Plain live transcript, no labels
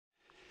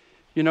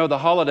You know, the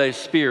holiday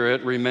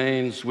spirit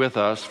remains with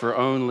us for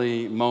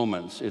only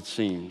moments, it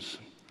seems.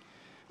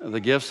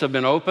 The gifts have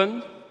been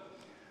opened.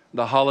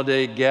 The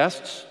holiday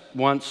guests,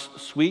 once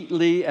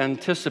sweetly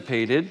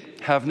anticipated,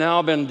 have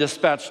now been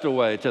dispatched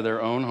away to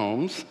their own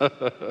homes.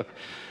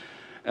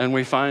 And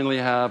we finally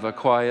have a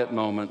quiet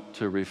moment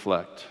to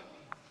reflect.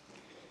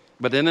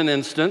 But in an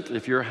instant,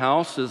 if your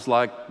house is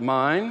like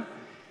mine,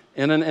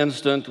 in an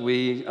instant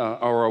we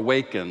are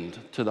awakened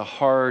to the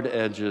hard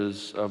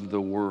edges of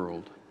the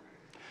world.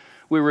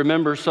 We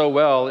remember so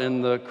well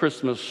in the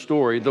Christmas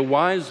story, the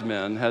wise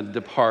men had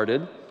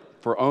departed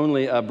for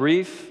only a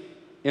brief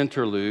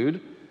interlude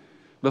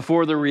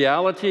before the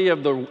reality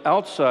of the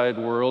outside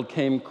world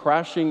came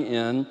crashing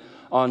in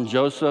on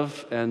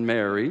Joseph and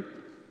Mary.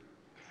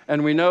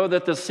 And we know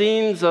that the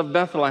scenes of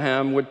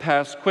Bethlehem would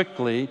pass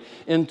quickly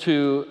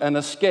into an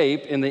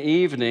escape in the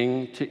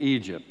evening to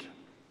Egypt.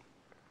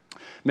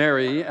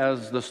 Mary,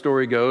 as the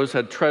story goes,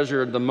 had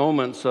treasured the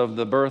moments of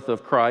the birth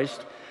of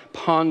Christ,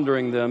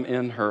 pondering them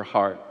in her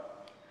heart.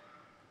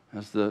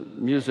 As the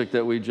music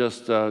that we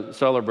just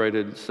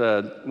celebrated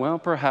said, well,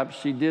 perhaps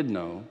she did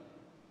know.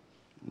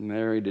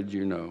 Mary, did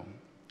you know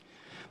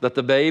that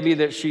the baby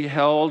that she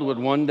held would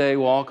one day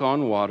walk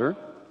on water,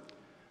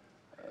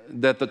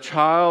 that the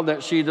child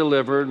that she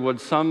delivered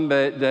would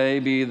someday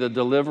be the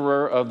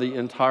deliverer of the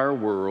entire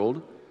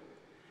world,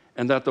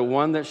 and that the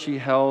one that she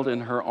held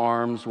in her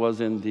arms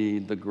was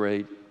indeed the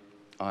great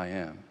I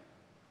Am?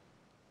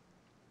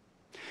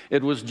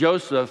 It was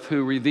Joseph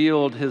who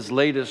revealed his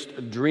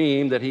latest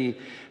dream that he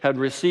had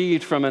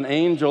received from an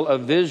angel, a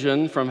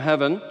vision from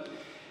heaven.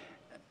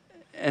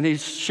 And he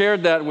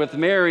shared that with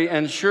Mary,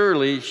 and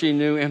surely she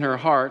knew in her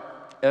heart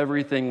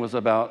everything was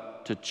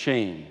about to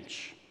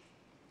change.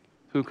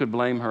 Who could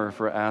blame her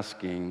for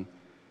asking,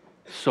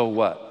 so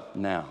what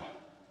now?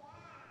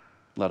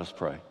 Let us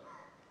pray.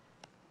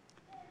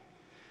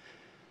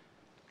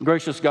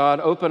 Gracious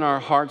God, open our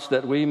hearts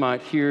that we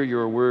might hear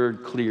your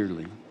word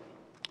clearly.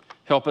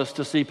 Help us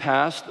to see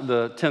past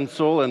the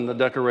tinsel and the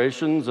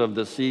decorations of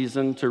the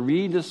season, to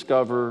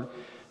rediscover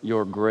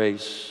your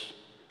grace,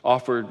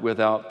 offered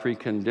without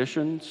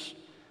preconditions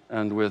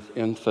and with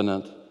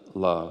infinite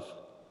love.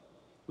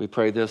 We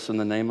pray this in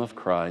the name of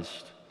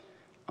Christ.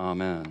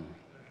 Amen.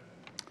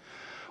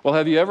 Well,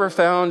 have you ever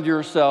found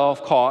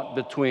yourself caught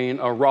between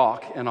a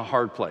rock and a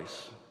hard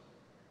place?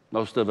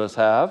 Most of us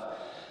have.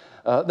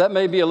 That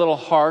may be a little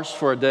harsh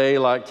for a day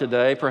like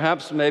today.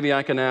 Perhaps maybe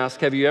I can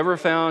ask, have you ever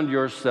found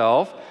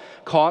yourself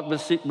caught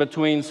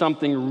between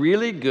something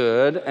really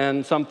good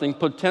and something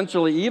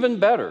potentially even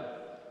better?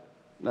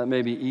 That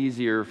may be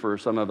easier for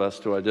some of us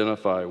to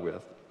identify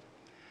with.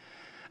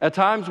 At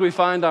times we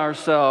find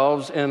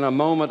ourselves in a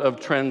moment of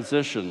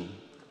transition.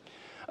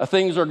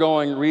 Things are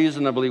going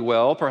reasonably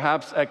well,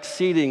 perhaps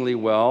exceedingly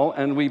well,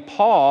 and we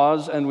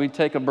pause and we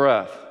take a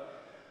breath,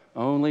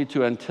 only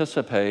to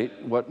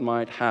anticipate what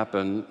might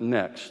happen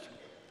next.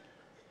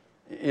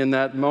 In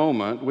that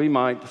moment, we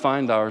might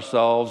find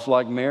ourselves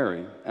like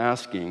Mary,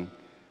 asking,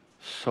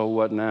 so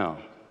what now?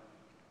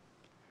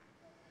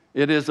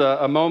 It is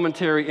a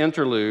momentary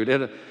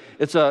interlude.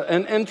 It's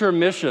an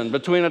intermission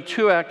between a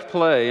two-act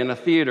play in a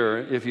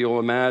theater, if you'll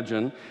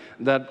imagine,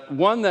 that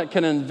one that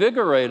can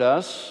invigorate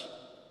us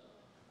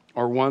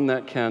or one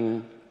that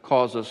can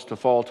cause us to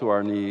fall to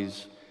our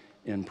knees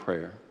in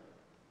prayer.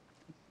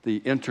 The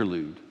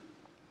interlude,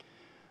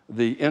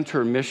 the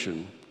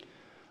intermission,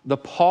 the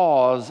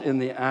pause in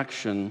the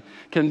action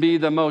can be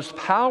the most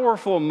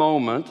powerful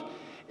moment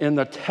in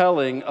the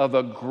telling of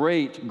a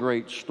great,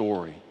 great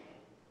story.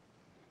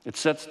 It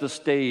sets the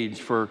stage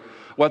for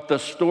what the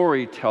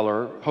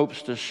storyteller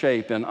hopes to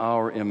shape in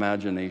our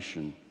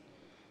imagination.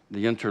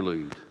 The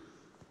interlude,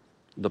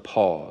 the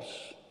pause.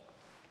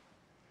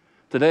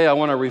 Today I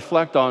want to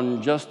reflect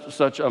on just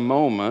such a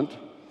moment,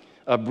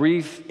 a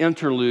brief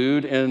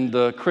interlude in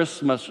the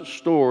Christmas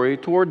story,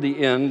 toward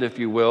the end, if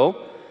you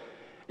will.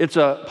 It's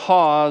a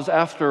pause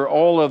after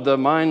all of the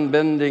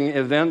mind-bending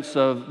events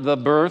of the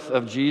birth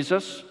of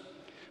Jesus,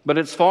 but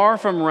it's far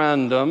from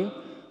random,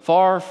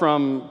 far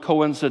from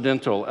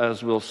coincidental,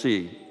 as we'll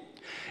see.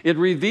 It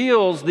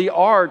reveals the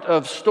art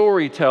of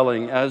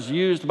storytelling as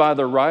used by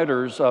the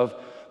writers of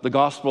the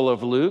Gospel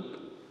of Luke.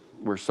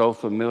 We're so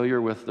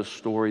familiar with the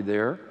story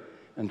there,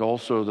 and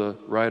also the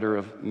writer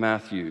of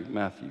Matthew.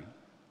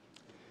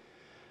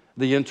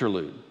 The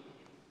interlude.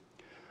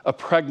 A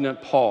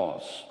pregnant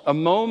pause, a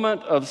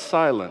moment of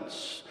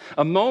silence,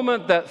 a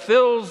moment that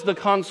fills the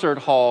concert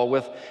hall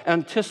with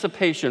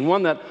anticipation,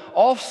 one that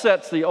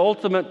offsets the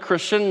ultimate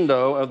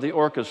crescendo of the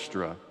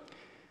orchestra.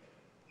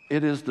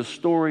 It is the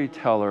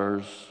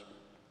storyteller's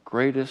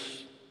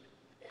greatest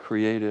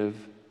creative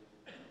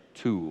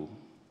tool.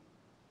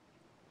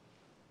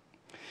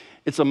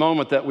 It's a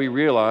moment that we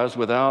realize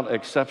without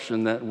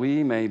exception that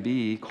we may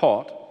be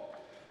caught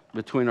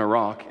between a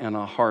rock and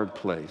a hard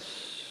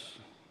place.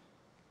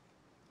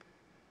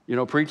 You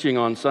know, preaching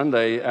on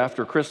Sunday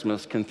after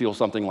Christmas can feel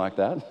something like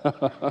that.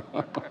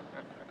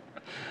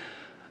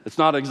 It's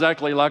not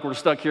exactly like we're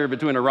stuck here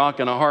between a rock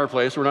and a hard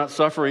place. We're not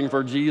suffering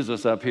for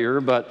Jesus up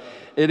here, but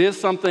it is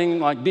something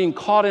like being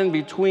caught in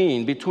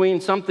between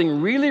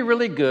something really,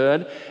 really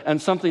good and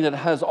something that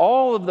has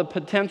all of the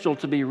potential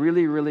to be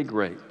really, really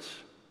great.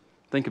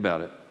 Think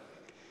about it.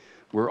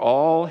 We're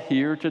all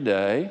here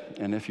today,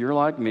 and if you're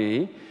like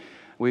me,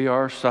 we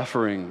are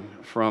suffering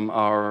from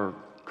our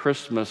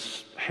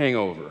Christmas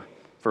hangover,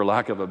 for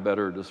lack of a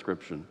better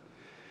description.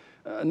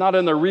 Not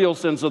in the real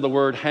sense of the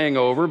word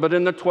hangover, but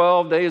in the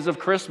 12 days of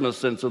Christmas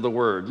sense of the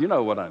word. You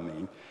know what I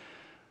mean.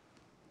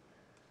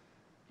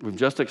 We've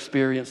just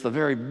experienced the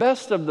very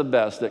best of the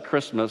best that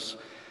Christmas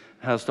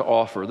has to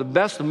offer. The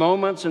best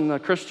moments in the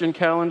Christian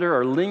calendar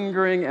are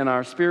lingering in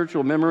our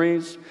spiritual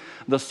memories.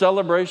 The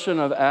celebration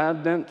of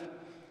Advent,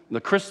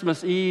 the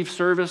Christmas Eve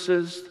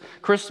services,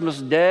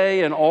 Christmas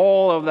Day, and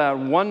all of that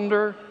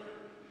wonder.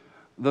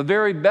 The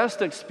very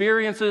best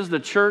experiences the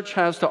church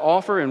has to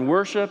offer in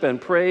worship and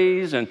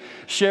praise and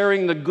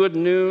sharing the good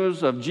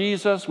news of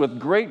Jesus with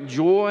great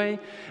joy,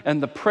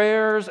 and the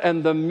prayers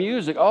and the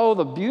music, oh,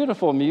 the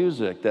beautiful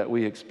music that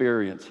we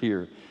experience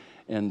here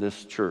in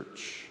this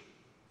church.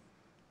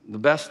 The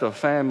best of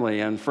family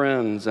and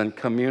friends and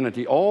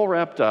community, all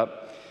wrapped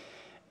up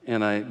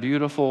in a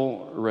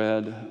beautiful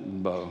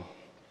red bow.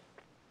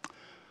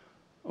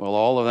 Well,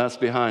 all of that's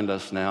behind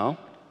us now.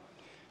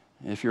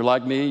 If you're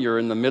like me, you're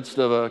in the midst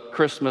of a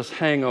Christmas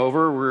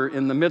hangover. We're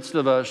in the midst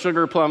of a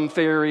sugar plum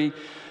fairy,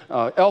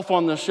 elf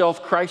on the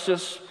shelf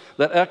crisis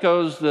that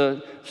echoes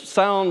the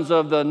sounds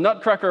of the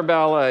Nutcracker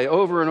Ballet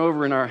over and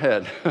over in our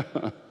head.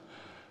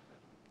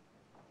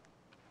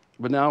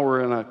 But now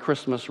we're in a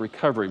Christmas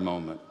recovery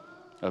moment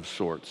of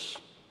sorts.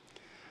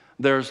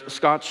 There's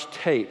Scotch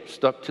tape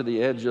stuck to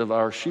the edge of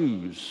our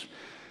shoes.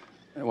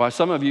 Why,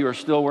 some of you are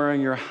still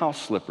wearing your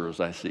house slippers,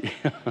 I see.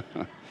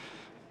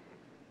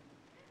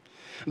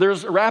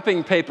 There's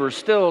wrapping paper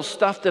still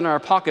stuffed in our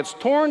pockets,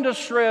 torn to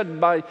shreds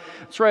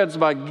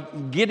by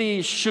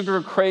giddy,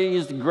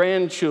 sugar-crazed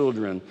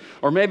grandchildren,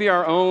 or maybe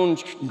our own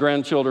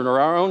grandchildren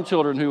or our own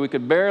children who we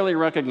could barely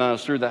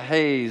recognize through the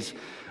haze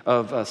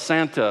of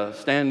Santa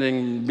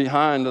standing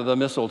behind the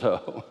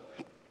mistletoe.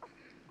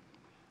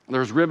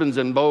 There's ribbons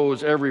and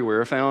bows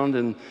everywhere, found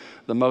in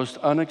the most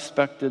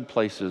unexpected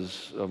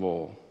places of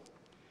all.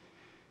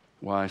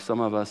 Why, some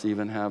of us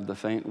even have the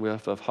faint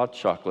whiff of hot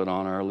chocolate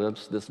on our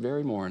lips this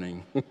very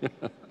morning.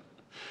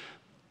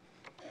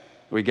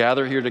 We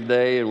gather here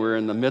today, and we're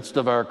in the midst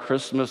of our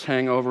Christmas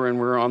hangover, and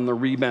we're on the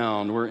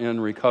rebound. We're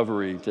in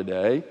recovery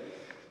today.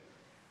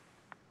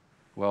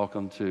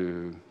 Welcome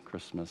to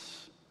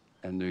Christmas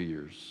and New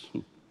Year's.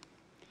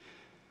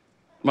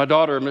 My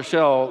daughter,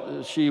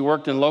 Michelle, she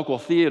worked in local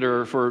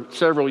theater for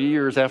several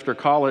years after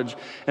college,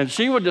 and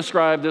she would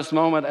describe this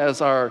moment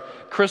as our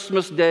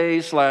Christmas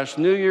Day /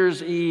 New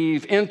Year's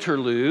Eve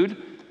interlude,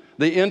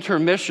 the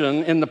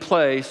intermission in the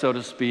play, so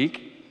to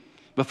speak,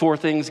 before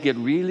things get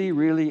really,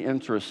 really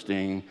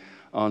interesting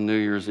on New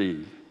Year's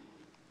Eve.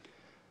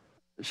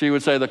 She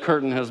would say the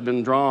curtain has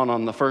been drawn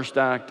on the first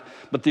act,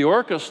 but the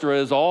orchestra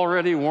is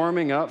already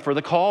warming up for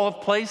the call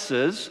of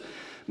places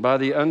by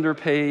the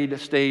underpaid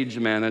stage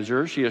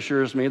manager. She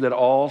assures me that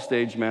all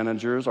stage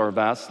managers are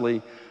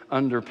vastly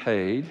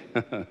underpaid.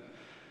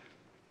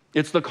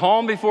 It's the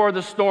calm before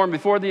the storm,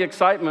 before the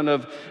excitement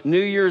of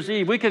New Year's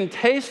Eve. We can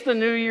taste the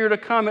new year to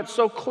come. It's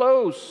so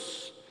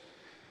close.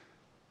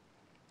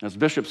 As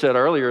Bishop said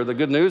earlier, the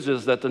good news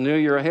is that the new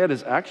year ahead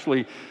is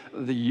actually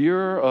the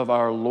year of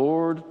our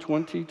Lord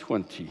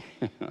 2020.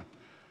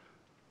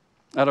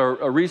 At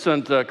a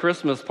recent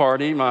Christmas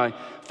party, my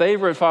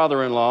favorite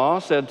father-in-law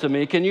said to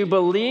me, "Can you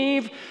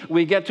believe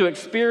we get to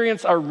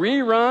experience a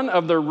rerun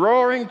of the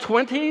Roaring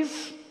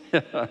 '20s?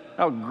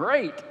 How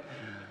great!"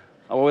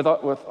 With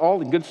all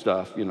the good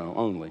stuff,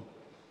 only.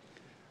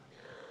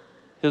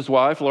 His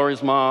wife,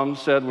 Lori's mom,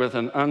 said with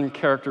an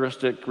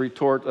uncharacteristic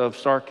retort of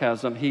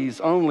sarcasm, "He's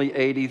only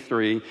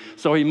 83,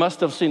 so he must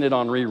have seen it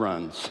on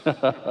reruns."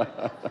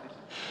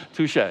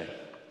 Touché.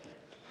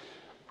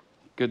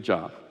 Good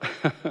job.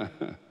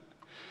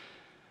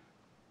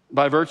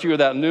 By virtue of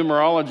that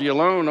numerology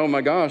alone, oh my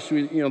gosh,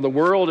 the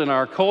world and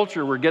our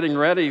culture, we're getting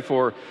ready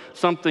for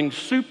something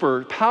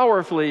super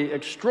powerfully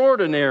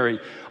extraordinary.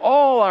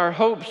 All our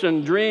hopes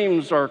and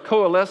dreams are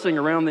coalescing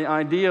around the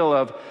ideal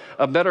of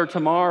a better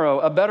tomorrow,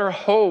 a better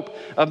hope,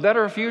 a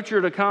better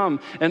future to come.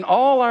 And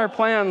all our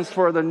plans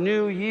for the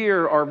new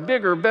year are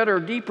bigger, better,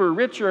 deeper,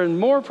 richer,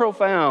 and more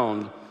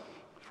profound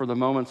for the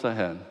moments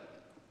ahead.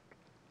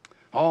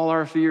 All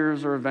our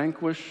fears are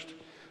vanquished.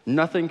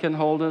 Nothing can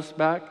hold us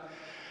back.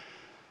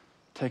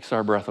 Takes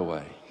our breath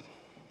away.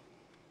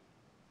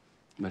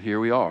 But here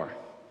we are,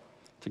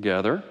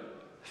 together,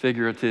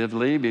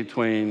 figuratively,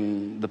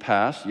 between the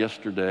past,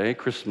 yesterday,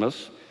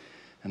 Christmas,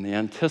 and the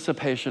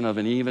anticipation of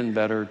an even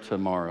better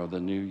tomorrow, the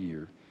new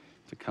year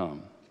to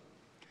come.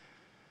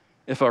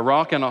 If a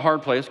rock and a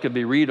hard place could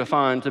be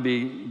redefined to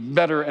be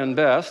better and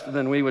best,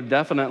 then we would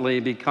definitely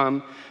be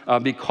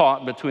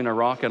caught between a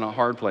rock and a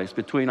hard place,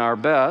 between our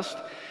best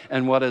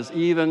and what is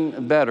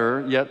even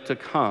better yet to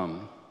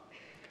come.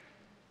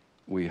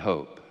 We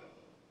hope.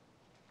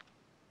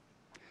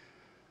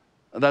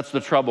 That's the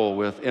trouble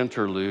with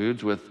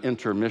interludes, with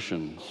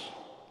intermissions.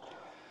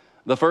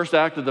 The first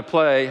act of the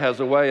play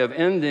has a way of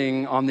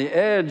ending on the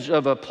edge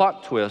of a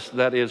plot twist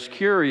that is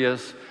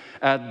curious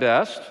at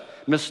best,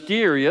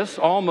 mysterious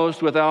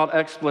almost without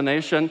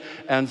explanation,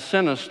 and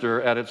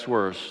sinister at its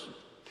worst.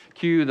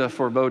 Cue the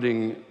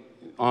foreboding,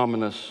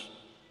 ominous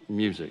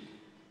music.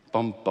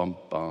 Bum, bum,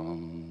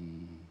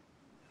 bum.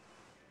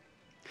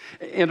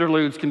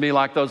 Interludes can be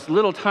like those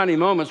little tiny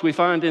moments we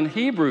find in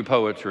Hebrew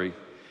poetry.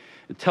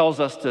 It tells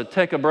us to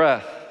take a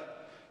breath,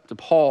 to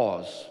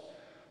pause,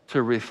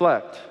 to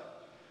reflect,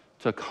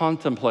 to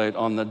contemplate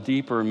on the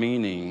deeper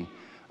meaning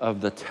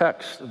of the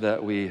text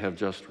that we have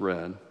just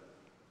read.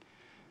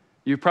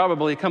 You've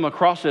probably come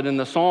across it in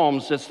the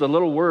Psalms. It's the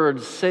little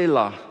word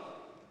Selah.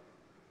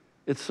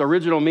 Its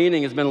original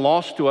meaning has been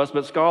lost to us,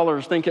 but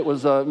scholars think it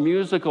was a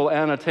musical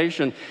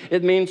annotation.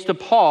 It means to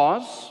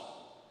pause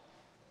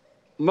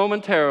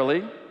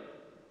momentarily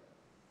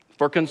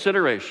for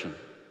consideration,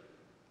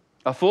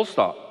 a full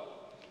stop,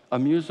 a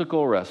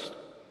musical rest,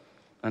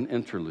 an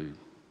interlude.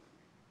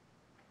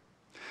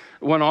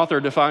 One author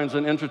defines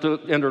an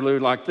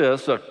interlude like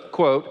this, a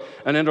quote,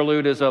 "An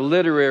interlude is a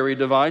literary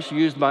device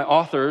used by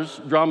authors,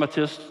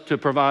 dramatists, to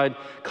provide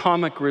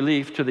comic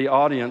relief to the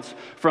audience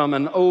from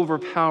an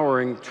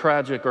overpowering,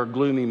 tragic, or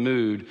gloomy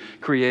mood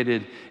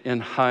created in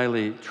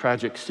highly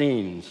tragic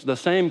scenes." The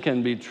same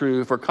can be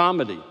true for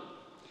comedy.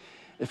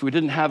 If we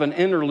didn't have an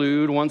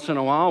interlude once in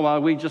a while,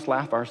 well, we just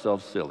laugh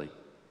ourselves silly.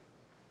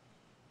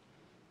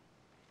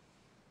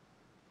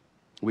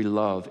 We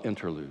love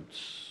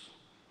interludes.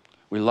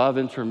 We love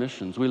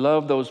intermissions. We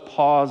love those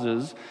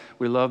pauses.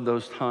 We love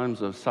those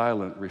times of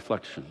silent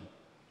reflection.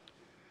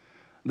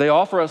 They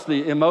offer us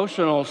the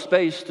emotional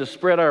space to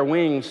spread our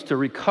wings, to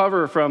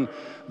recover from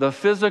the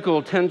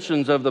physical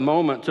tensions of the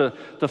moment,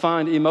 to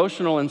find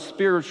emotional and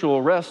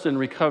spiritual rest and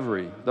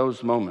recovery,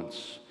 those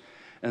moments.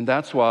 And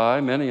that's why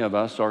many of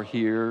us are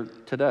here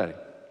today.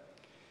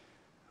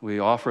 We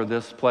offer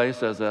this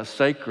place as a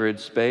sacred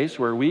space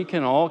where we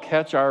can all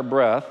catch our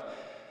breath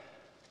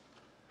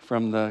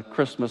from the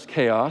Christmas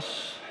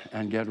chaos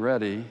and get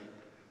ready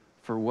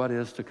for what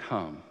is to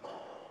come.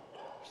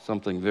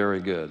 Something very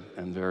good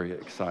and very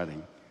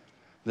exciting.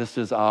 This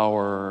is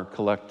our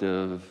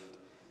collective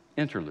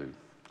interlude,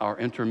 our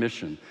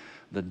intermission,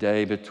 the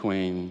day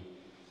between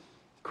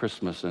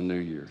Christmas and New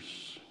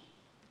Year's.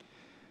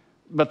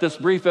 But this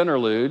brief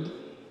interlude,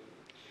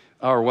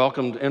 our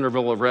welcomed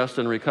interval of rest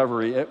and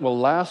recovery, it will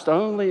last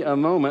only a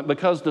moment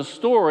because the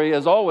story,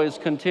 as always,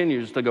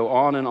 continues to go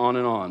on and on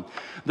and on.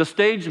 The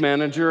stage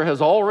manager has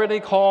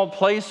already called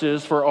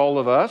places for all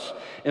of us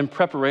in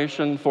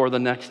preparation for the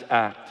next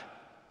act.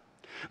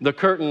 The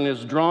curtain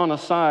is drawn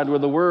aside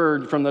with a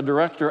word from the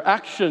director,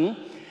 action,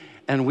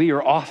 and we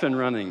are off and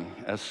running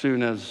as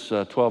soon as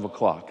 12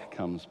 o'clock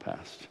comes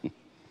past.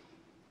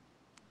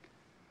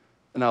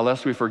 Now,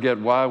 lest we forget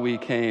why we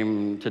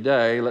came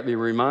today, let me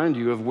remind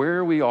you of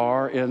where we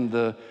are in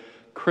the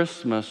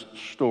Christmas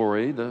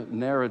story, the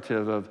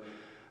narrative of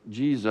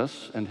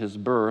Jesus and his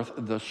birth,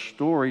 the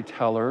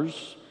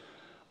storyteller's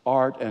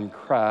art and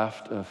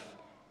craft of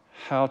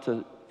how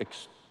to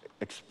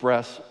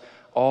express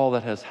all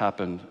that has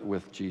happened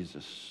with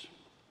Jesus.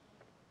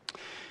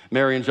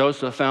 Mary and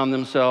Joseph found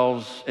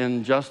themselves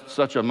in just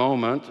such a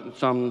moment,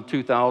 some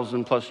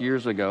 2,000 plus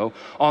years ago,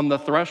 on the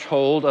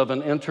threshold of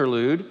an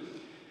interlude.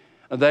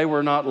 They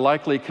were not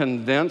likely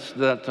convinced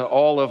that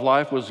all of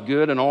life was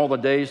good and all the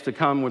days to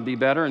come would be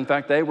better. In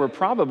fact, they were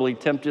probably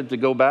tempted to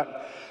go back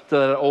to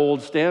that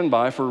old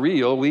standby. For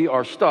real, we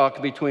are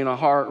stuck between a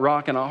hard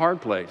rock and a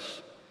hard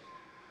place.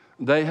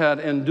 They had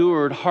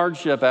endured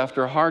hardship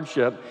after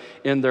hardship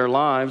in their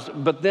lives,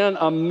 but then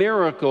a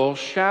miracle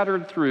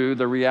shattered through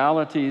the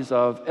realities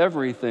of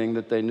everything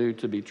that they knew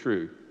to be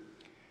true.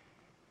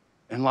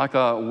 And like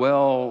a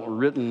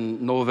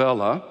well-written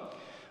novella,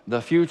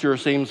 the future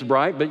seems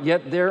bright, but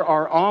yet there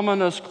are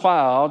ominous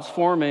clouds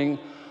forming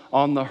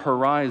on the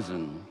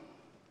horizon.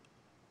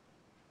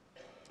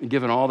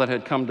 Given all that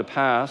had come to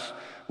pass,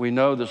 we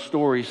know the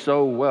story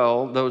so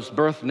well, those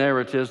birth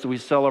narratives that we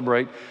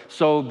celebrate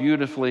so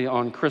beautifully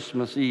on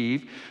Christmas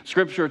Eve.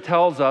 Scripture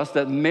tells us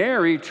that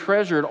Mary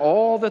treasured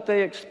all that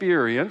they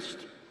experienced,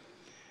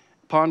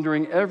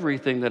 pondering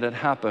everything that had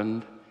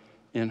happened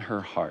in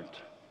her heart.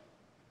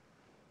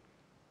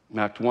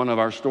 Act 1 of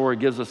our story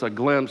gives us a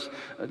glimpse.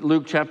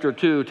 Luke chapter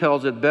 2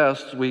 tells it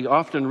best. We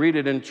often read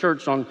it in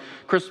church on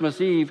Christmas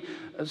Eve.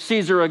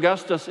 Caesar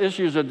Augustus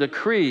issues a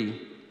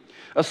decree.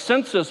 A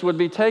census would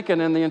be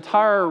taken in the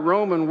entire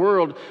Roman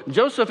world.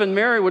 Joseph and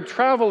Mary would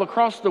travel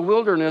across the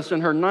wilderness in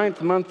her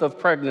 9th month of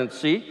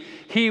pregnancy.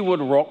 He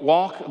would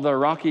walk the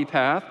rocky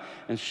path,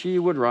 and she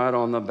would ride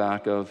on the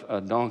back of a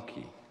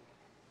donkey.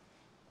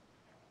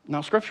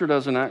 Now, Scripture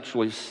doesn't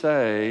actually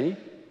say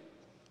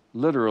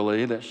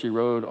literally that she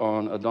rode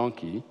on a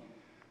donkey,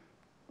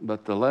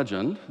 but the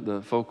legend, the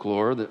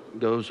folklore that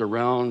goes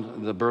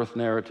around the birth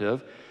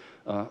narrative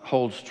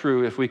holds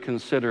true if we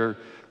consider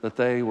that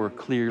they were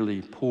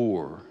clearly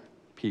poor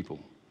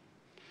people.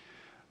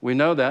 We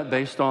know that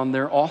based on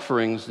their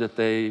offerings that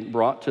they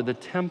brought to the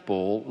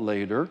temple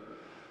later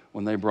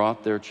when they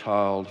brought their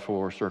child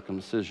for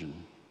circumcision.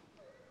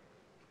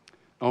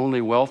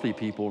 Only wealthy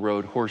people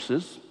rode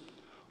horses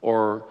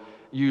or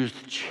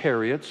used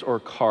chariots or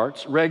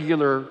carts.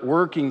 Regular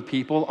working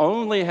people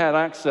only had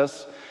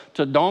access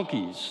to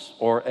donkeys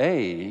or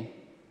a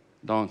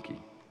donkey.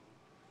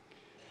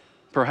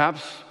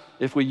 Perhaps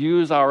if we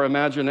use our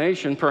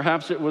imagination,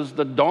 perhaps it was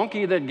the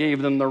donkey that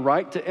gave them the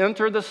right to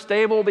enter the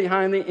stable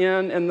behind the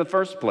inn in the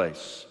first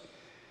place.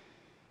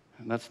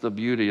 And that's the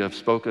beauty of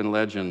spoken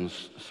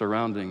legends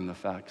surrounding the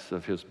facts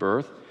of his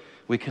birth.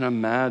 We can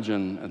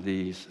imagine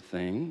these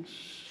things.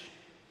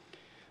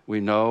 We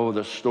know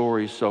the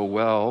story so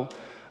well.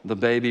 The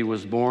baby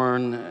was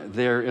born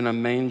there in a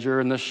manger,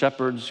 and the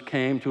shepherds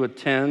came to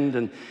attend,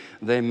 and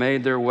they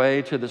made their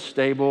way to the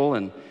stable,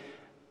 and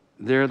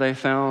there they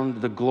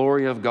found the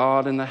glory of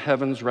God in the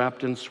heavens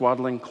wrapped in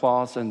swaddling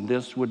cloths, and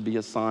this would be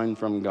a sign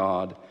from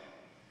God.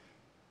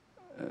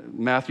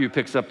 Matthew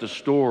picks up the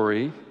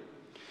story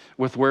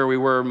with where we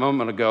were a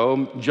moment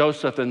ago.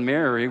 Joseph and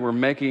Mary were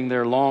making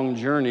their long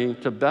journey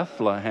to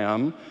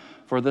Bethlehem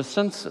for the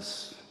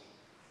census.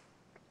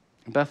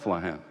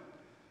 Bethlehem,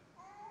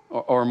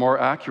 or more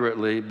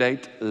accurately,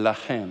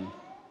 Bethlehem.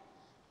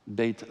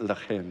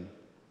 Bethlehem.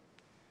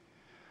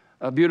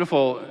 A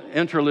beautiful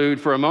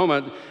interlude for a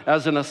moment.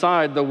 As an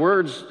aside, the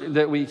words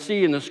that we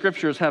see in the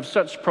scriptures have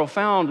such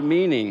profound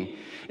meaning.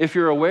 If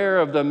you're aware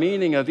of the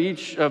meaning of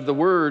each of the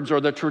words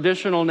or the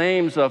traditional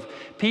names of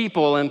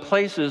people and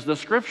places, the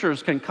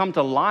scriptures can come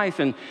to life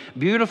in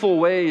beautiful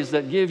ways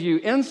that give you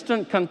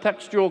instant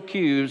contextual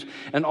cues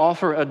and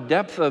offer a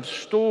depth of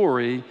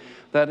story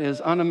that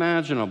is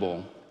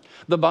unimaginable.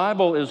 The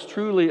Bible is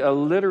truly a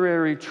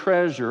literary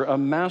treasure, a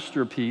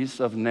masterpiece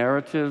of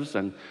narratives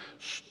and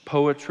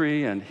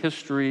poetry and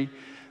history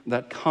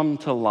that come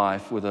to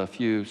life with a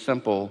few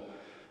simple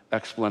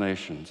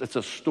explanations. It's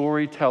a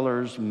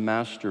storyteller's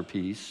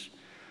masterpiece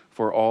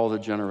for all the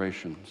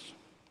generations.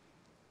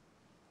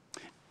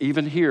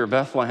 Even here,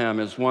 Bethlehem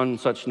is one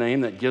such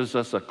name that gives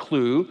us a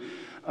clue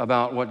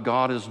about what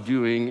God is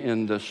doing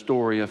in the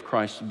story of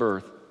Christ's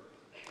birth.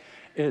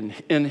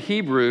 In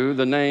Hebrew,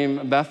 the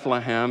name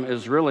Bethlehem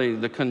is really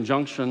the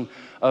conjunction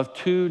of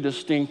two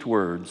distinct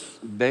words,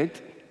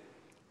 Bet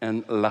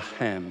and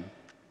Lahem.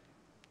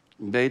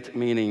 Bet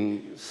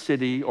meaning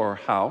city or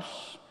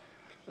house,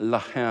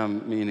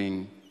 Lahem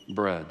meaning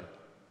bread.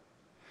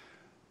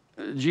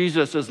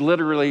 Jesus is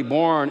literally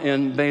born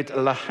in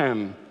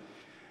Bethlehem,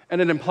 and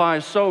it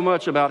implies so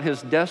much about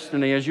his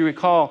destiny. As you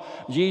recall,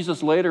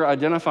 Jesus later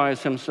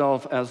identifies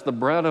himself as the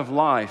bread of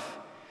life.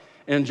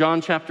 In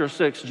John chapter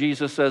 6,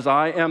 Jesus says,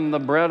 I am the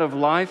bread of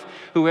life.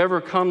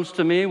 Whoever comes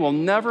to me will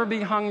never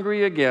be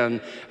hungry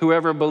again.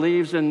 Whoever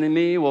believes in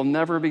me will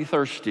never be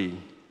thirsty.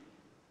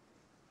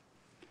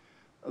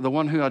 The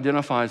one who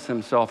identifies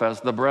himself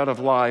as the bread of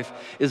life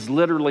is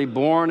literally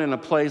born in a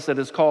place that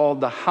is called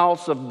the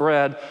house of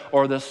bread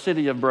or the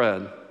city of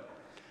bread.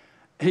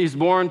 He's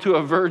born to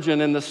a virgin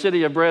in the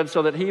city of bread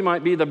so that he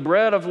might be the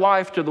bread of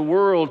life to the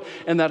world,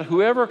 and that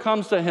whoever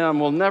comes to him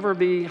will never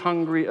be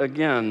hungry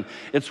again.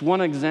 It's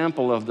one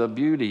example of the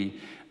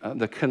beauty,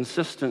 the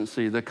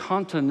consistency, the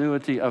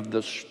continuity of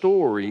the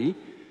story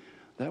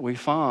that we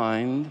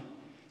find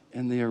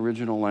in the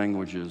original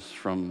languages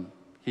from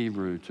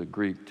Hebrew to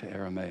Greek to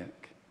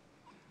Aramaic.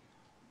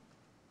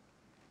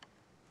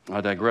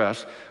 I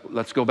digress.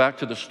 Let's go back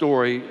to the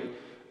story.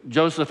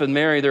 Joseph and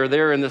Mary, they're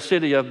there in the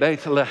city of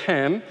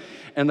Bethlehem,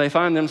 and they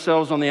find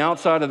themselves on the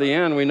outside of the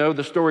inn. We know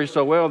the story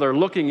so well. They're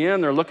looking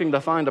in, they're looking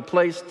to find a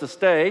place to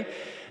stay,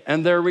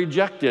 and they're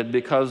rejected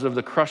because of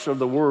the crush of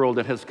the world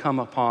that has come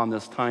upon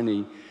this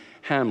tiny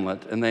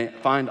hamlet. And they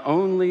find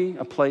only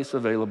a place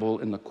available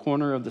in the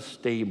corner of the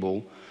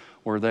stable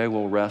where they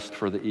will rest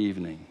for the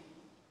evening.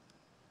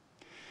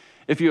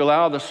 If you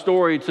allow the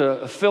story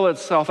to fill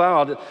itself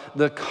out,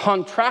 the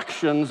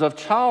contractions of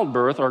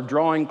childbirth are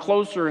drawing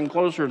closer and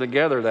closer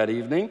together that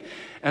evening,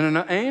 and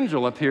an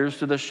angel appears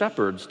to the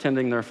shepherds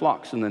tending their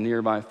flocks in the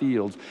nearby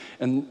fields,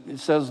 and it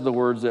says the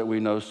words that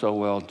we know so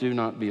well, do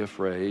not be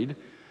afraid.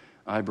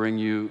 I bring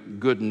you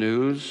good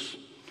news,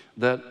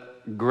 that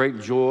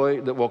great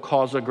joy, that will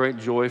cause a great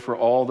joy for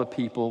all the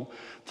people.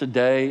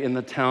 Today in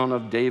the town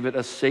of David,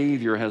 a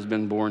Savior has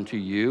been born to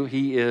you.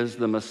 He is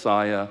the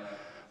Messiah,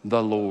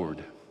 the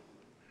Lord.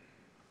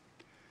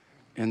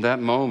 In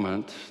that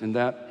moment, in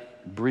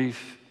that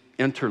brief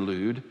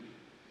interlude,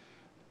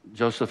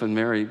 Joseph and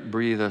Mary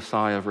breathe a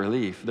sigh of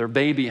relief. Their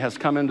baby has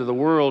come into the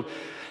world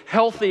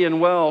healthy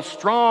and well,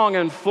 strong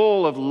and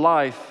full of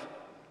life.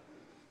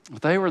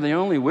 But they were the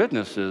only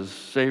witnesses,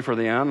 save for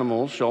the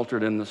animals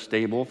sheltered in the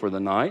stable for the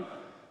night.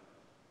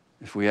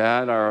 If we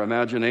add our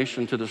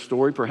imagination to the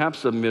story,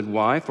 perhaps a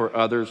midwife or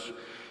others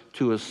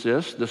to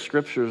assist, the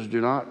scriptures do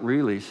not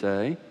really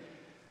say.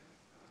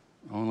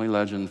 Only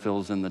legend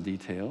fills in the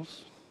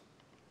details.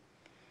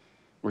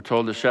 We're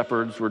told the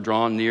shepherds were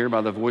drawn near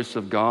by the voice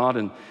of God,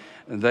 and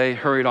they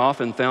hurried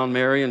off and found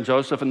Mary and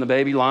Joseph and the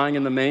baby lying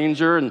in the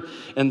manger.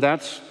 And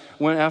that's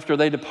when, after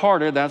they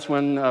departed, that's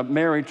when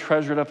Mary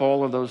treasured up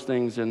all of those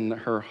things in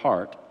her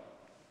heart.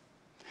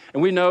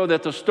 And we know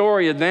that the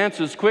story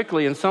advances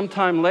quickly, and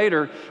sometime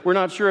later, we're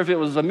not sure if it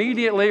was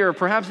immediately or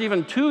perhaps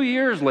even 2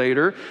 years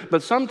later,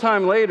 but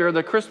sometime later,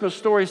 the Christmas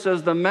story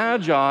says the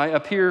Magi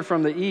appear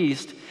from the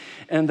east,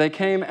 and they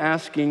came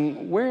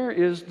asking, "Where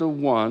is the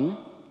one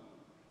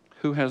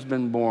who has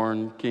been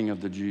born King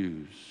of the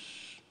Jews?"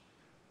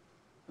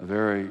 A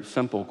very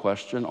simple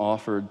question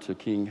offered to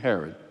King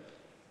Herod.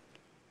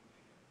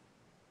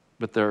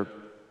 But their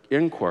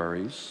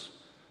inquiries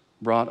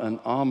brought an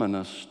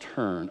ominous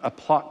turn, a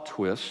plot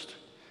twist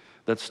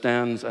that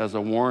stands as a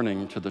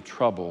warning to the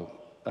trouble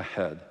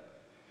ahead.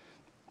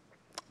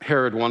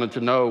 Herod wanted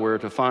to know where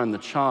to find the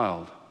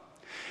child.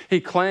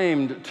 He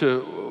claimed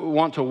to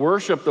want to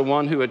worship the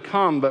one who had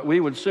come, but we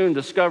would soon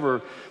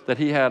discover that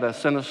he had a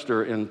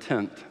sinister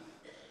intent.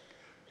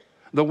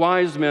 The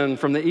wise men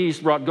from the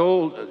east brought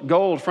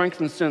gold,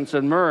 frankincense,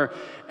 and myrrh,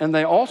 and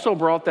they also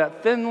brought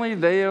that thinly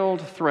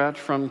veiled threat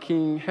from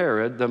King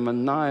Herod, the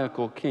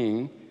maniacal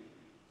king,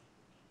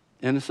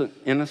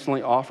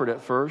 innocently offered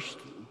at first,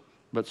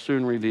 but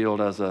soon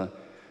revealed as a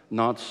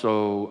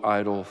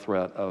not-so-idle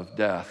threat of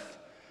death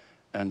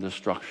and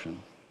destruction.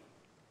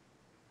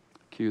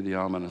 Cue the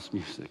ominous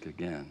music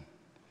again.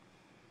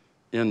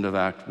 End of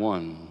Act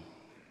 1,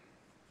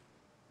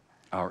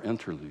 our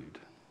interlude.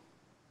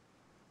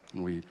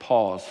 And we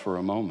pause for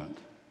a moment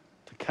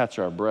to catch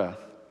our breath.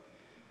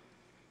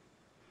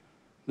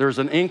 There's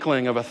an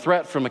inkling of a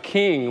threat from a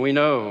king, we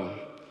know.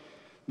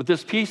 But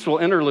this peaceful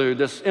interlude,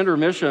 this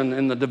intermission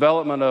in the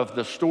development of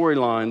the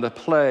storyline, the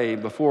play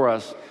before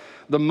us,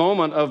 the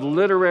moment of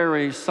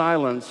literary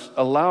silence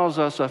allows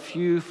us a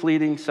few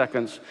fleeting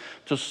seconds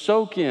to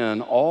soak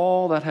in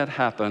all that had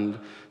happened,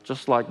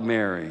 just like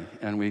Mary,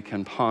 and we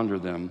can ponder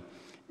them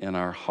in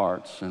our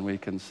hearts, and we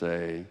can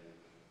say,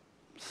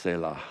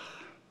 Selah.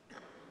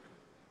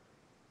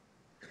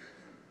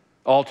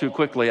 All too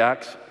quickly,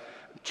 Acts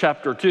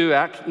chapter 2,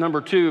 Act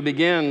number 2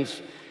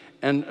 begins,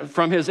 and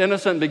from his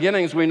innocent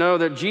beginnings, we know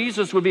that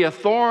Jesus would be a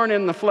thorn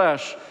in the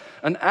flesh,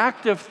 an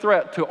active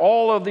threat to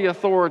all of the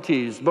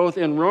authorities, both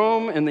in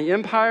Rome, in the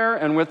empire,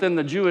 and within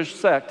the Jewish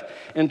sect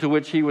into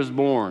which he was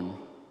born.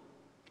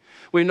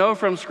 We know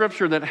from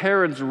Scripture that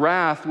Herod's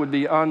wrath would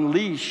be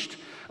unleashed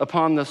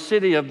upon the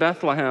city of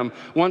Bethlehem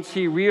once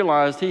he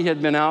realized he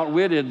had been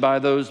outwitted by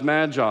those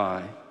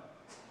magi.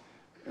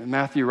 And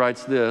Matthew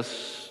writes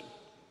this: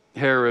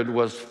 Herod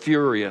was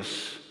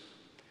furious,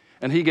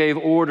 and he gave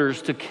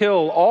orders to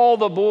kill all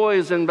the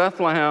boys in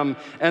Bethlehem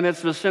and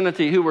its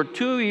vicinity who were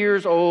 2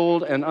 years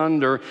old and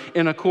under,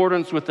 in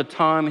accordance with the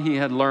time he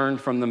had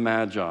learned from the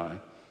Magi.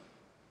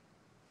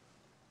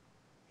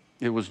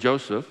 It was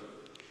Joseph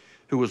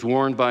who was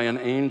warned by an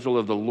angel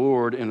of the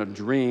Lord in a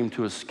dream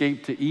to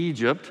escape to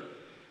Egypt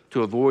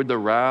to avoid the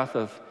wrath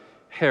of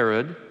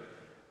Herod.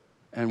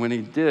 And when he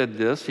did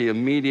this, he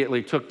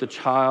immediately took the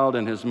child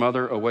and his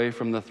mother away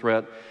from the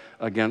threat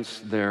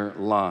against their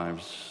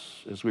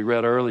lives. As we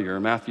read earlier,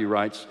 Matthew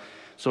writes,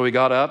 "So he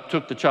got up,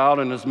 took the child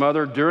and his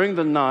mother during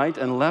the night,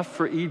 and left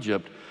for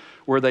Egypt,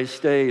 where they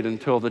stayed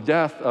until the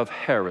death of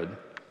Herod.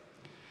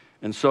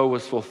 And so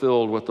was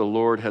fulfilled what the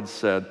Lord had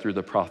said through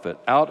the prophet,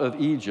 'Out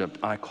of Egypt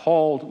I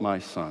called my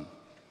son.'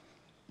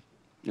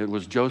 It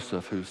was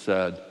Joseph who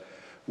said,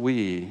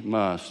 'We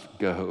must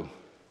go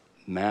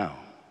now.'"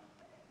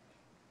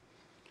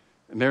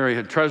 Mary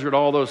had treasured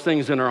all those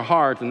things in her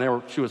heart,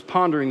 and she was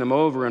pondering them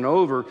over and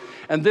over.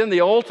 And then the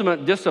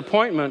ultimate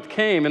disappointment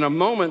came in a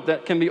moment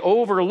that can be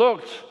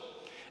overlooked.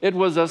 It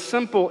was a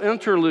simple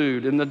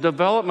interlude in the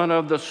development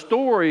of the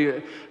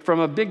story from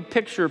a big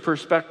picture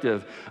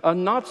perspective, a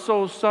not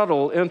so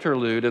subtle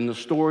interlude in the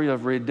story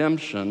of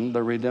redemption,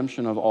 the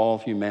redemption of all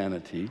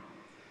humanity,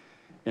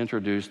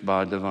 introduced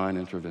by divine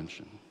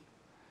intervention.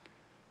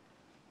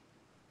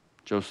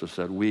 Joseph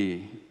said,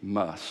 "We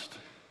must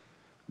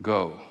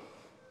go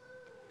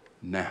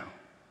now."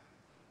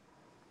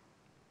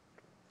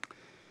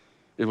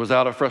 It was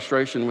out of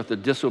frustration with the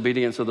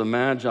disobedience of the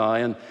Magi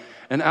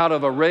and out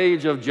of a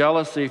rage of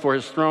jealousy for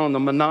his throne, the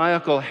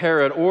maniacal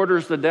Herod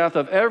orders the death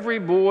of every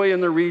boy in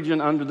the region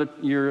under the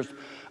years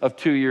of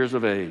 2 years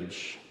of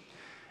age.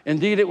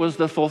 Indeed, it was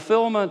the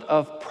fulfillment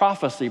of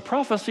prophecy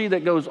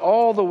that goes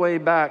all the way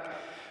back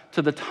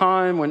to the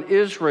time when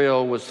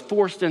Israel was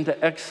forced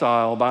into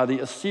exile by the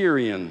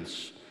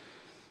Assyrians,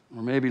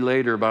 or maybe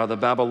later by the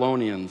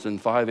Babylonians in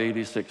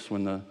 586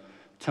 when the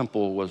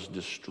temple was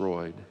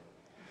destroyed.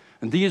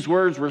 And these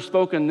words were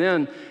spoken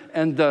then,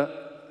 and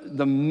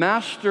the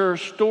master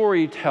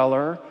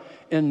storyteller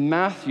in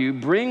Matthew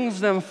brings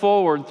them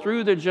forward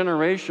through the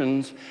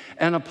generations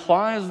and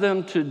applies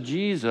them to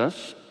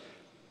Jesus.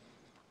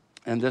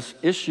 And this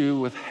issue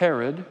with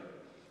Herod,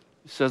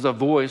 says a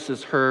voice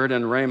is heard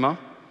in Ramah,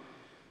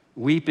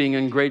 weeping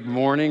in great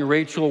mourning,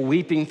 Rachel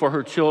weeping for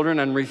her children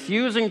and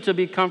refusing to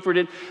be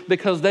comforted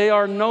because they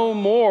are no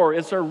more.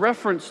 It's a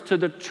reference to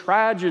the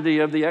tragedy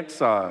of the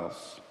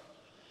exiles.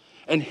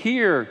 And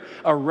here,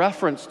 a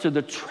reference to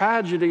the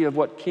tragedy of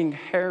what King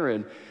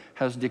Herod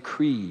has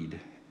decreed.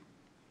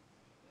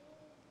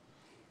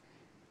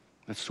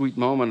 That sweet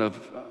moment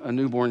of a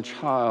newborn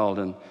child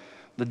and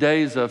The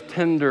days of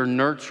tender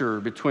nurture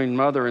between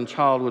mother and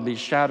child would be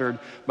shattered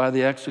by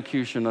the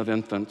execution of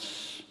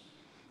infants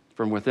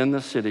from within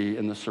the city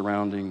and the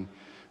surrounding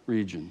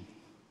region.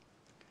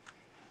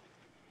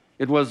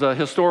 It was a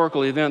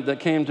historical event that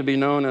came to be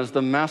known as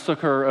the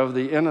Massacre of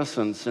the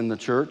Innocents in the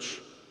church.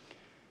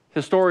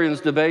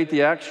 Historians debate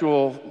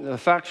the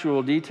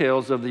factual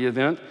details of the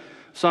event.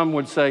 Some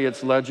would say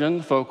it's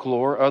legend,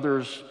 folklore.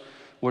 Others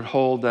would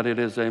hold that it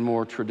is a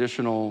more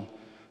traditional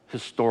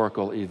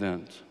historical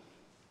event.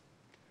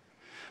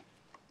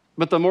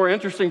 But the more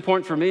interesting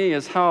point for me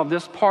is how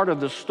this part of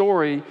the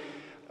story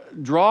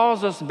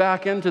draws us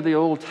back into the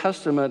Old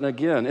Testament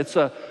again. It's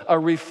a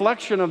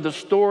reflection of the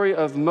story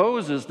of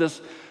Moses,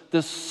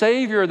 this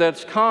Savior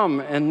that's come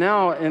and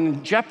now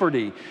in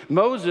jeopardy.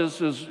 Moses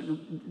is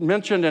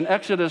mentioned in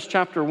Exodus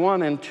chapter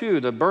 1 and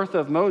 2, the birth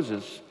of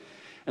Moses.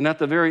 And at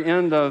the very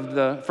end of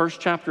the first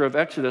chapter of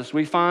Exodus,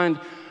 we find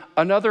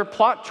another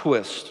plot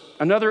twist,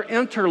 another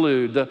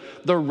interlude,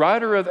 the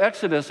writer of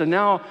Exodus. And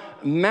now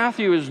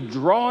Matthew is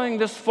drawing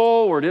this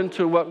forward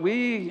into what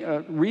we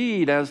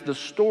read as the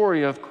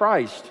story of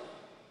Christ.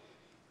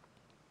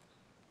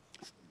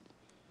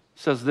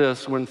 Says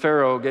this: when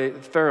Pharaoh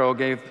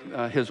gave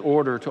his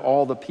order to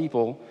all the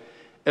people,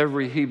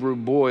 every Hebrew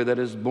boy that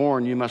is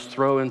born you must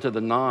throw into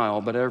the Nile,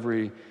 but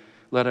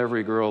let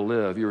every girl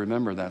live. You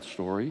remember that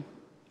story.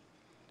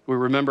 We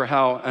remember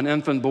how an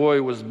infant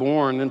boy was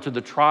born into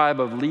the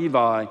tribe of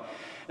Levi,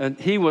 and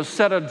he was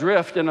set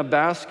adrift in a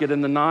basket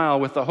in the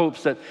Nile with the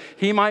hopes that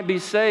he might be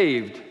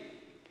saved.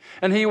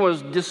 And he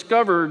was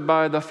discovered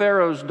by the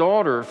Pharaoh's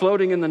daughter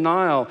floating in the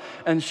Nile,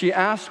 and she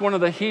asked one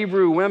of the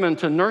Hebrew women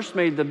to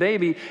nursemaid the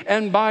baby,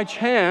 and by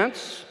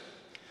chance,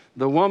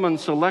 the woman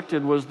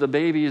selected was the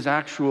baby's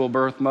actual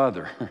birth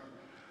mother.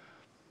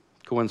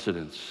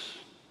 Coincidence.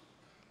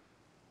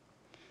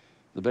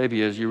 The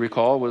baby, as you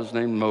recall, was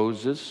named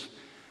Moses,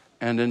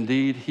 and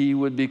indeed he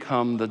would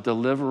become the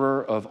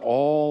deliverer of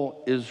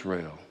all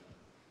Israel.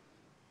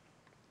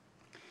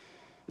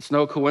 It's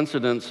no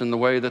coincidence in the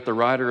way that the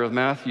writer of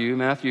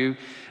Matthew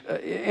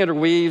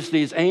interweaves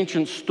these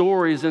ancient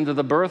stories into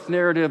the birth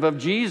narrative of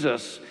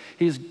Jesus.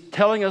 He's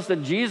telling us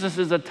that Jesus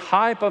is a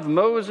type of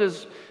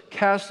Moses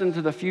cast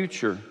into the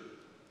future.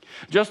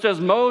 Just as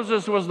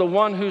Moses was the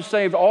one who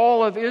saved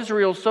all of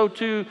Israel, so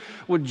too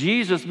would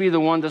Jesus be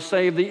the one to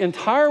save the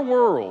entire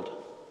world.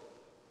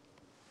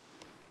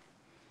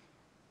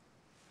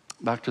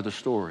 Back to the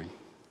story.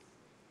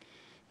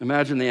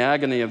 Imagine the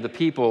agony of the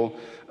people.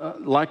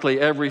 Likely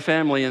every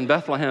family in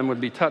Bethlehem would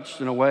be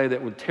touched in a way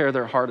that would tear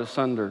their heart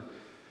asunder.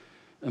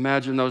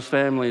 Imagine those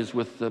families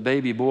with the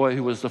baby boy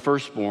who was the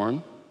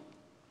firstborn.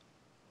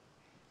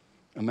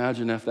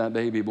 Imagine if that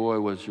baby boy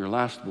was your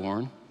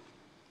lastborn,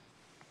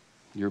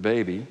 your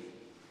baby.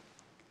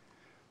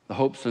 The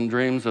hopes and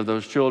dreams of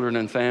those children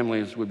and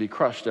families would be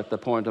crushed at the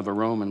point of a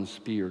Roman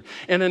spear.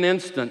 In an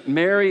instant,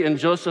 Mary and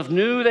Joseph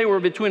knew they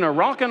were between a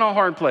rock and a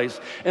hard place,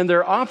 and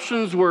their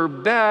options were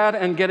bad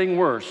and getting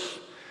worse.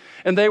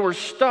 And they were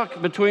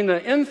stuck between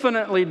the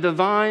infinitely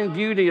divine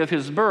beauty of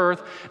his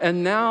birth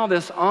and now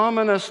this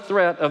ominous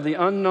threat of the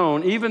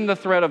unknown, even the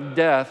threat of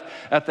death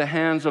at the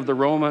hands of the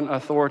Roman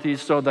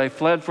authorities. So they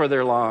fled for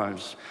their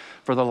lives,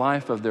 for the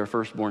life of their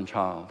firstborn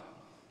child.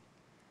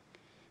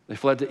 They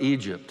fled to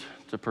Egypt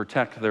to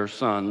protect their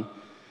son,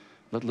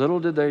 but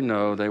little did they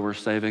know they were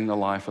saving the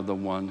life of the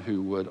one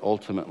who would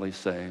ultimately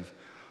save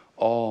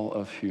all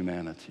of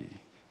humanity,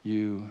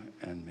 you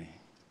and me.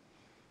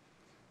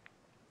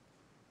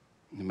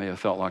 It may have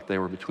felt like they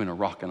were between a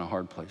rock and a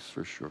hard place,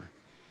 for sure.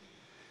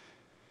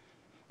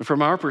 But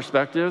from our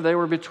perspective, they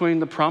were between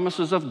the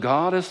promises of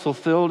God as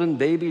fulfilled in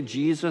baby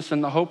Jesus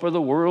and the hope of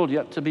the world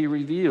yet to be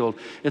revealed.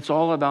 It's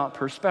all about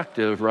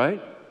perspective,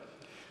 right?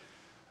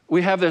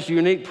 We have this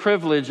unique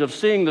privilege of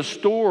seeing the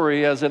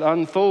story as it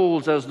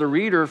unfolds as the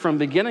reader from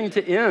beginning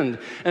to end,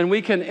 and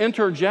we can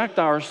interject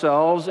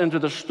ourselves into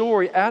the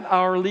story at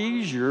our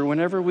leisure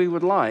whenever we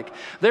would like.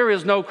 There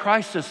is no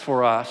crisis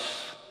for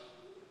us.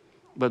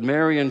 But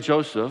Mary and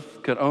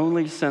Joseph could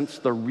only sense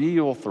the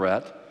real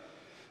threat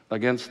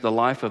against the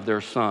life of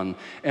their son.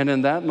 And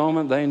in that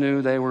moment, they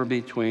knew they were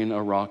between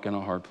a rock and a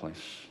hard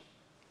place.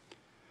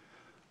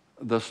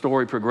 The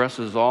story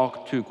progresses all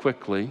too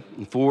quickly.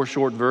 In 4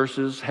 short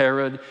verses,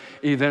 Herod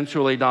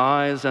eventually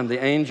dies, and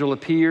the angel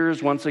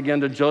appears once again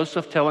to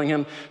Joseph, telling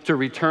him to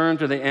return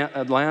to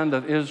the land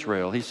of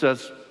Israel. He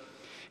says,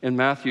 in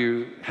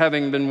Matthew,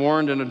 having been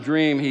warned in a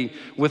dream, he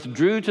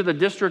withdrew to the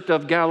district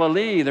of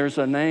Galilee. There's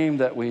a name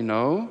that we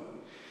know.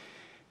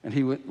 And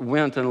he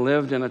went and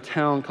lived in a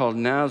town called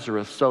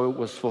Nazareth. So it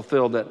was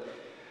fulfilled that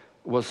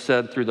was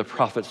said through the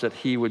prophets that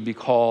he would be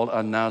called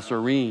a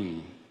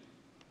Nazarene.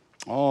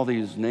 All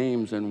these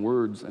names and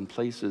words and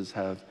places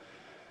have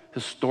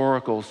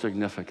historical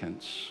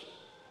significance.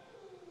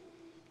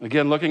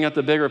 Again, looking at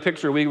the bigger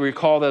picture, we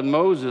recall that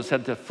Moses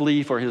had to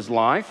flee for his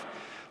life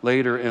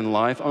later in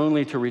life,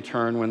 only to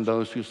return when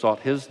those who sought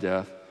his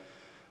death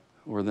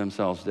were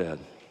themselves dead.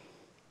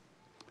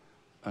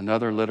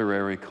 Another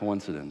literary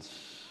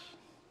coincidence.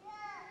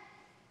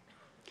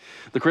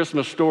 The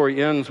Christmas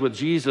story ends with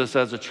Jesus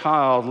as a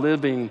child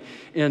living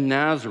in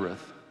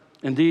Nazareth.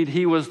 Indeed,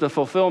 he was the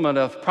fulfillment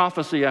of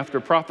prophecy after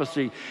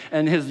prophecy,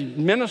 and his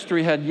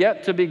ministry had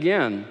yet to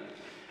begin.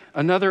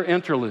 Another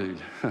interlude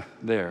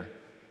there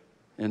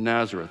in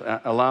Nazareth,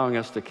 allowing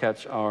us to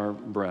catch our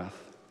breath.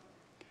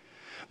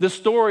 The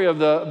story of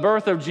the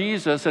birth of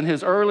Jesus and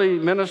his early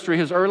ministry,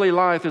 his early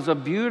life, is a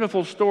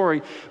beautiful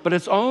story, but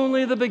it's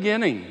only the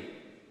beginning.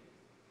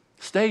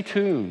 Stay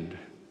tuned,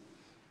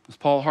 as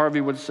Paul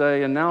Harvey would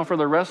say, and now for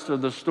the rest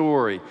of the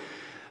story.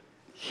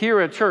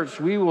 Here at church,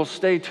 we will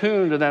stay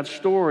tuned to that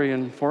story,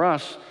 and for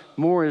us,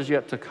 more is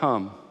yet to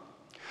come.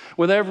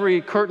 With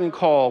every curtain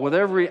call, with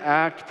every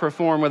act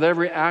performed, with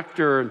every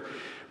actor,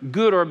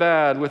 good or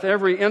bad, with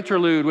every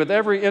interlude, with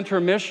every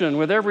intermission,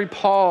 with every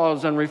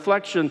pause and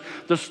reflection,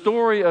 the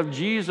story of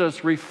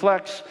Jesus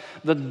reflects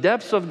the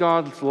depths of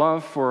God's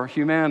love for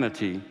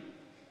humanity,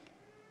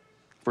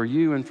 for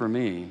you and for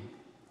me,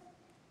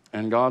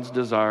 and God's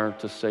desire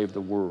to save the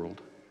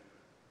world.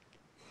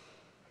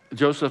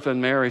 Joseph and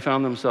Mary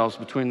found themselves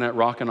between that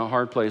rock and a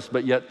hard place,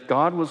 but yet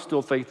God was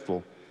still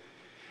faithful.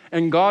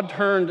 And God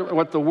turned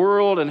what the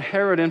world and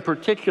Herod in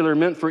particular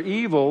meant for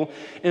evil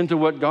into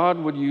what God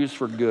would use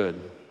for good.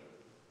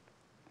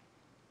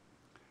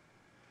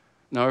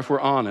 Now, if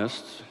we're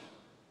honest,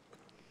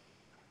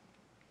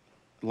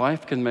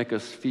 life can make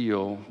us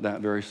feel that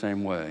very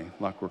same way,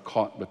 like we're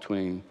caught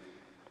between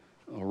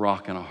a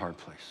rock and a hard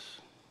place.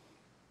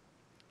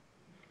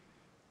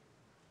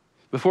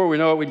 Before we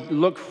know it, we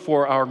look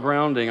for our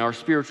grounding, our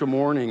spiritual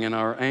mooring, and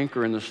our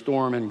anchor in the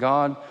storm, and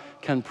God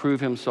can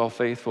prove himself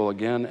faithful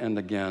again and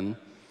again,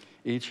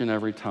 each and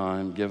every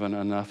time, given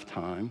enough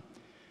time.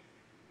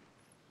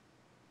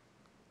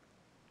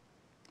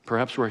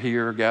 Perhaps we're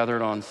here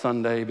gathered on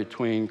Sunday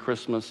between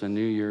Christmas and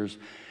New Year's,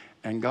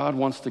 and God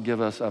wants to give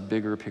us a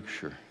bigger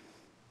picture.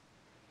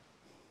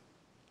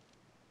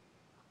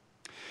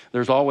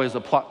 There's always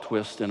a plot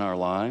twist in our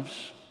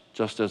lives,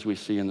 just as we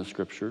see in the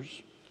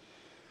Scriptures.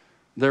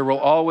 There will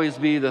always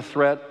be the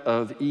threat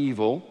of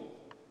evil.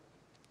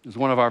 As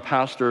one of our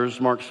pastors,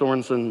 Mark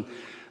Sorensen,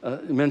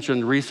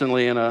 mentioned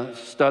recently in a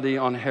study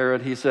on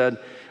Herod, he said,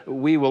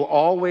 "We will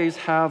always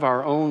have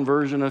our own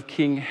version of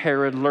King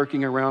Herod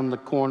lurking around the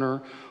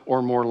corner,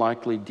 or more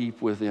likely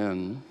deep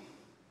within.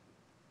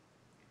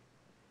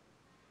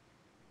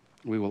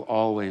 We will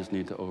always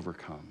need to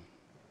overcome."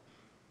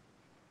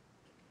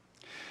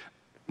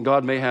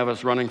 God may have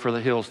us running for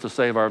the hills to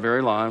save our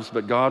very lives,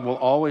 but God will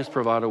always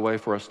provide a way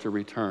for us to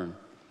return.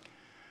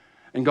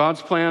 And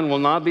God's plan will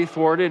not be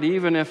thwarted,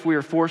 even if we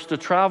are forced to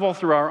travel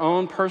through our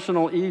own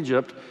personal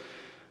Egypt.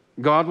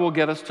 God will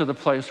get us to the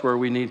place where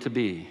we need to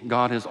be.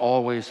 God is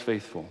always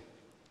faithful.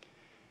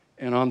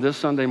 And on this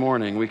Sunday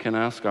morning, we can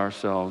ask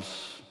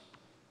ourselves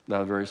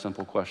that very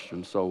simple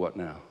question: so what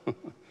now?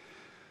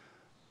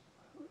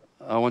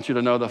 I want you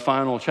to know the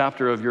final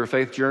chapter of your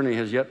faith journey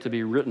has yet to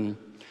be written.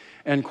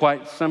 And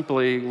quite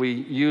simply, we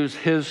use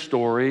his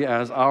story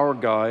as our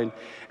guide,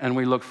 and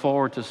we look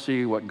forward to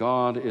see what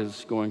God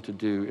is going to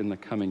do in the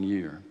coming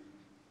year.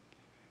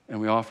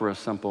 And we offer a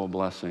simple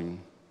blessing.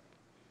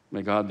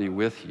 May God be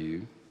with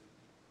you.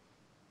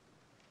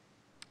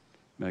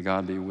 May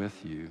God be with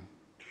you.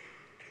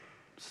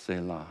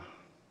 Selah.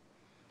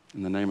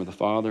 In the name of the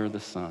Father, the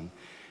Son,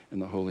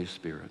 and the Holy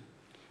Spirit.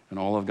 And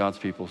all of God's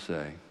people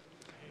say,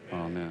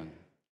 Amen. Amen.